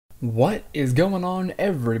What is going on,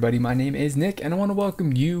 everybody? My name is Nick and I want to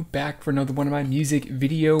welcome you back for another one of my music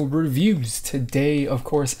video reviews. Today, of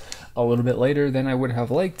course, a little bit later than I would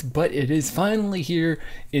have liked, but it is finally here.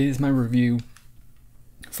 It is my review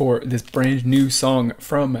for this brand new song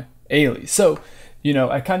from Ailee. So,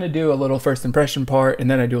 I kind of do a little first impression part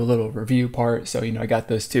and then I do a little review part. So, I got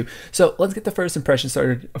those two. So let's get the first impression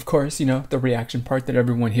started. Of course, the reaction part that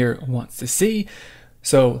everyone here wants to see.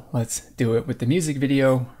 So let's do it with the music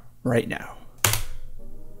video right now.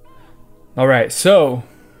 All right, so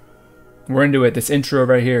we're into it. This intro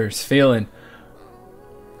right here is feeling.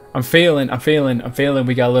 I'm feeling.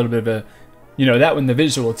 We got a little bit of a, that one, the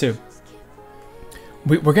visual too.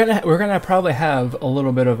 We're gonna probably have a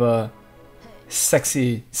little bit of a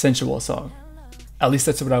sexy, sensual song. At least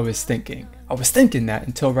that's what I was thinking. I was thinking that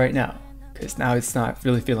until right now, because now it's not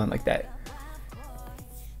really feeling like that.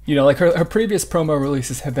 Like her previous promo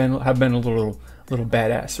releases have been a little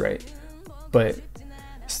badass, right? But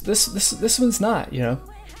this one's not, It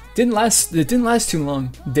didn't last too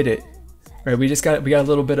long, did it? Right? We got a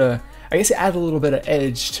little bit of, I guess, add a little bit of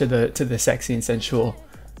edge to the sexy and sensual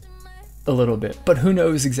a little bit. But who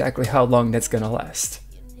knows exactly how long that's gonna last?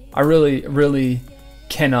 I really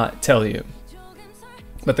cannot tell you.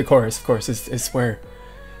 But the chorus, of course, is where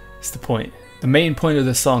it's the point. The main point of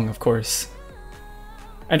the song, of course.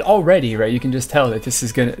 And already, right, you can just tell that this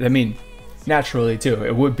is gonna, naturally too,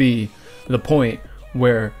 it would be the point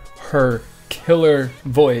where her killer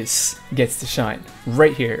voice gets to shine.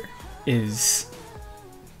 Right here is,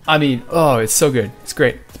 oh, it's so good. It's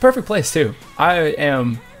great. It's a perfect place too. I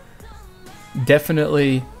am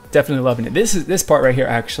definitely loving it. This part right here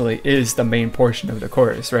actually is the main portion of the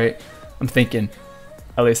chorus, right? I'm thinking,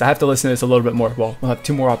 at least I have to listen to this a little bit more. Well, we'll have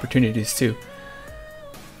two more opportunities to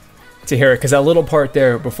hear it, because that little part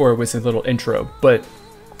there before was a little intro, but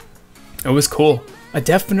it was cool. I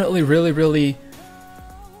definitely really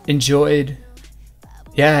enjoyed.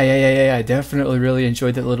 I definitely really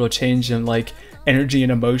enjoyed that little change in energy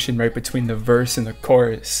and emotion right between the verse and the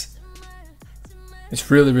chorus.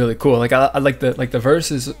 It's really cool. I like the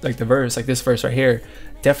verses, the verse, this verse right here,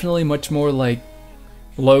 definitely much more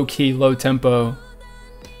low key, low tempo.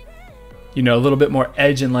 A little bit more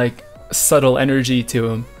edge and subtle energy to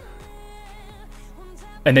him.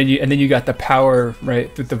 And then you got the power,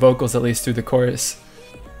 right, with the vocals, at least through the chorus,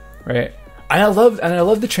 right? And I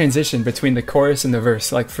love the transition between the chorus and the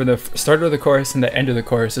verse, for the start of the chorus and the end of the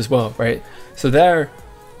chorus as well, right? So there,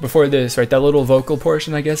 before this, right, that little vocal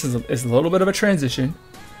portion, I guess, is a little bit of a transition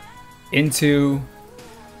into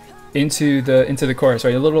the chorus,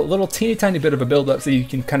 right? A little teeny tiny bit of a build up, so you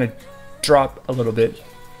can kind of drop a little bit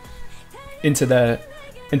into the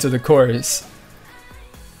chorus.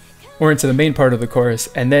 Or into the main part of the chorus,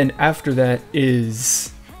 and then after that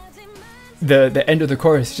is the end of the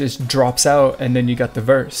chorus just drops out, and then you got the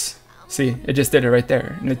verse. See, it just did it right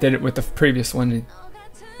there, and it did it with the previous one.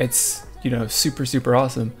 It's super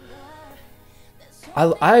awesome.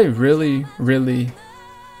 I really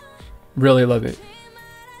love it.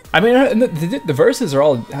 And the verses are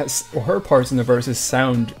all, or her parts in the verses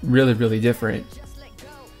sound really different.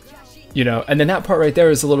 And then that part right there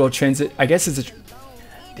is a little transit. I guess it's a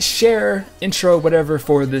share intro whatever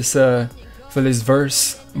for this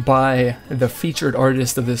verse by the featured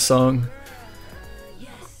artist of this song,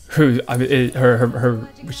 who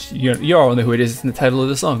you all know who it is. It's in the title of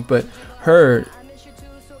the song, but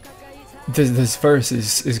this verse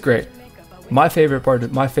is great. My favorite part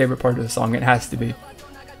of the song. It has to be.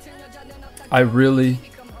 I really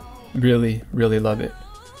love it.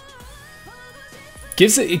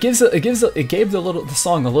 It gave the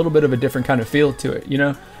song a little bit of a different kind of feel to it,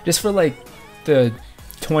 just for the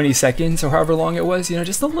 20 seconds or however long it was,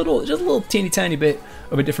 just a little teeny tiny bit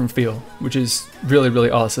of a different feel, which is really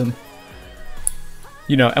awesome.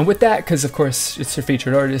 And with that, because of course it's her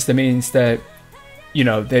featured artist, that means that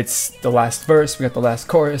that's the last verse, we got the last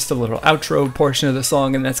chorus, the little outro portion of the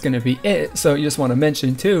song, and that's gonna be it. So you just want to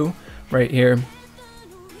mention too, right here,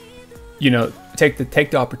 take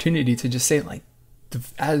the opportunity to just say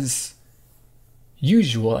as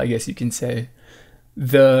usual, I guess you can say,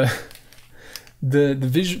 the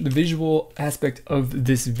visual aspect of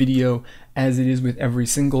this video, as it is with every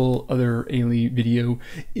single other Ailee video,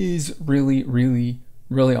 is really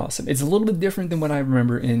awesome. It's a little bit different than what I'm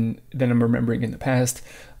remembering in the past,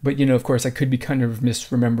 but of course I could be kind of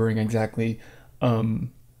misremembering exactly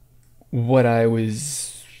what I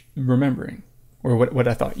was remembering, or what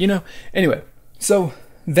I thought. Anyway, so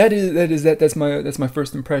that's my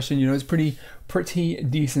first impression. It's pretty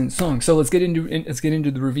decent song. So let's get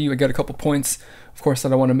into the review. I got a couple points, of course,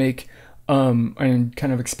 that I want to make. and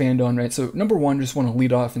kind of expand on, right? So number one, just want to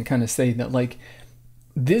lead off and kind of say that like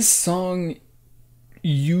this song,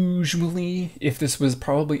 usually if this was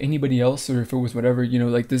probably anybody else or if it was whatever, you know,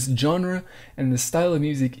 like this genre and this style of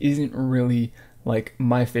music isn't really like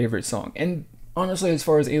my favorite song. And honestly, as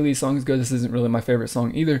far as Ailee songs go, this isn't really my favorite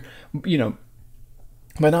song either, you know.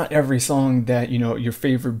 But not every song that, you know, your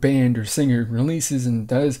favorite band or singer releases and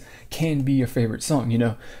does can be your favorite song, you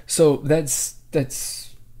know. So that's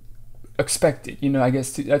expected, you know. I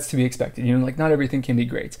guess that's to be expected, you know. Like not everything can be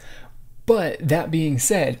great. But that being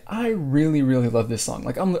said, I really love this song.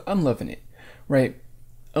 Like I'm loving it, right?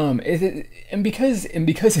 And because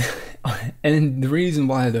and the reason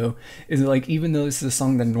why though is like, even though this is a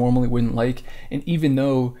song that I normally wouldn't like, and even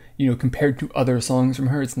though, you know, compared to other songs from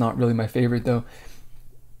her, it's not really my favorite though,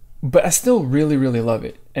 but I still really love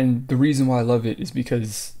it. And the reason why I love it is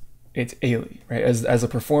because it's Ailee, right? As a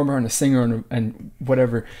performer and a singer and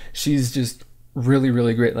whatever, she's just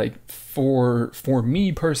really great. Like for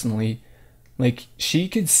me personally, like she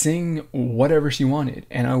could sing whatever she wanted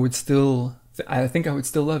and I think I would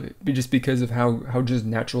still love it, just because of how just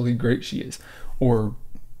naturally great she is, or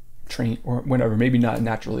trained or whatever. Maybe not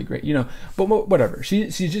naturally great, you know, but whatever.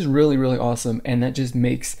 She's just really awesome, and that just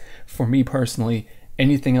makes, for me personally,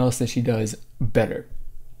 anything else that she does better.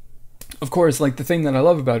 Of course, like the thing that I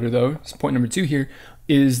love about her though, so point number 2 here,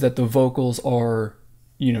 is that the vocals are,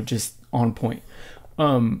 you know, just on point.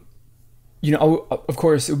 You know, of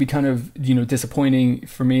course, it would be kind of, you know, disappointing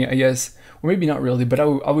for me, I guess, or maybe not really, but I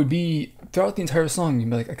would be, throughout the entire song, you'd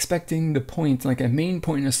be like expecting the point, like a main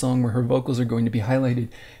point in a song where her vocals are going to be highlighted.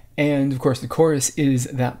 And of course, the chorus is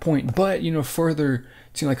that point. But, you know, further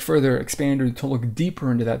expand or to look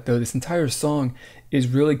deeper into that though, this entire song is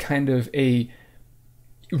really kind of a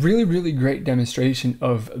really great demonstration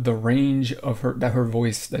of the range of her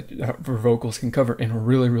voice, that her vocals can cover in a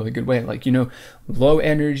really good way. Like, you know, low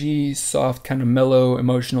energy, soft, kind of mellow,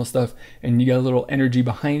 emotional stuff, and you got a little energy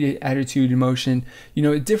behind it, attitude, emotion, you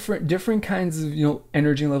know, different kinds of, you know,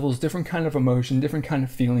 energy levels, different kind of emotion, different kind of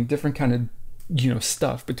feeling, different kind of, you know,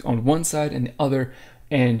 stuff, but on one side and the other,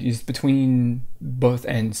 and is between both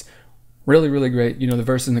ends. Really great. You know, the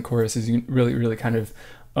verse and the chorus is really kind of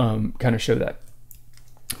show that.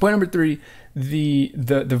 Point number 3, the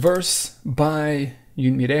verse by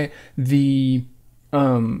Yoon MiRae, the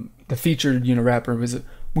featured, you know, rapper,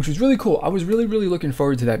 which was really cool. I was really looking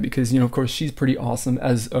forward to that because, you know, of course, she's pretty awesome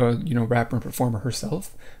as a, you know, rapper and performer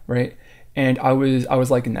herself, right? And I was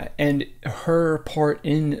liking that, and her part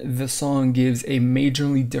in the song gives a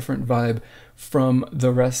majorly different vibe from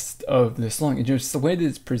the rest of the song, and just the way that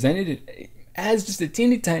it's presented, it adds just a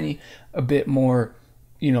teeny tiny a bit more,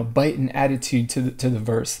 you know, bite and attitude to the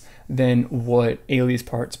verse than what Ailee's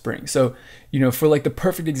parts bring. So, you know, for like the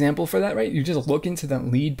perfect example for that, right? You just look into that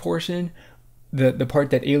lead portion, the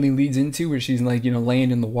part that Ailee leads into, where she's like, you know,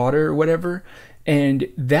 laying in the water or whatever, and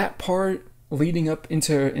that part leading up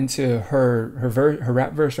into her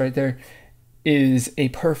rap verse right there is a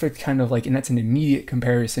perfect kind of like, and that's an immediate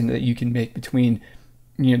comparison that you can make between,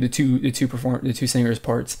 you know, the two singers'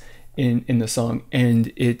 parts in the song,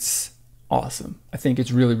 and it's awesome. I think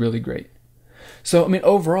it's really great. So I mean,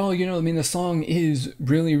 overall, you know, I mean, the song is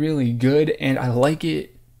really good, and I like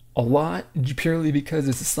it a lot purely because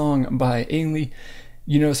it's a song by Ailee,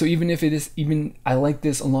 you know. So even if it is, I like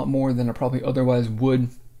this a lot more than I probably otherwise would.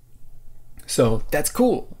 So that's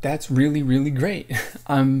cool. That's really great.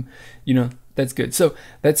 You know, that's good. So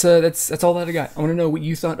that's all that I got. I want to know what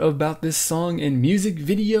you thought about this song and music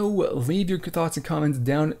video. Leave your thoughts and comments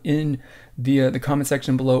down in the comment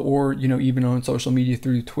section below, or, you know, even on social media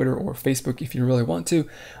through Twitter or Facebook if you really want to.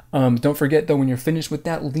 Don't forget though, when you're finished with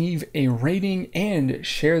that, leave a rating and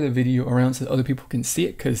share the video around so that other people can see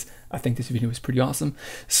it, because I think this video is pretty awesome.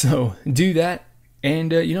 So do that.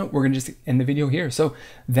 And, you know, we're going to just end the video here. So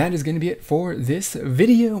that is going to be it for this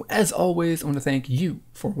video. As always, I want to thank you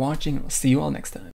for watching. I'll see you all next time.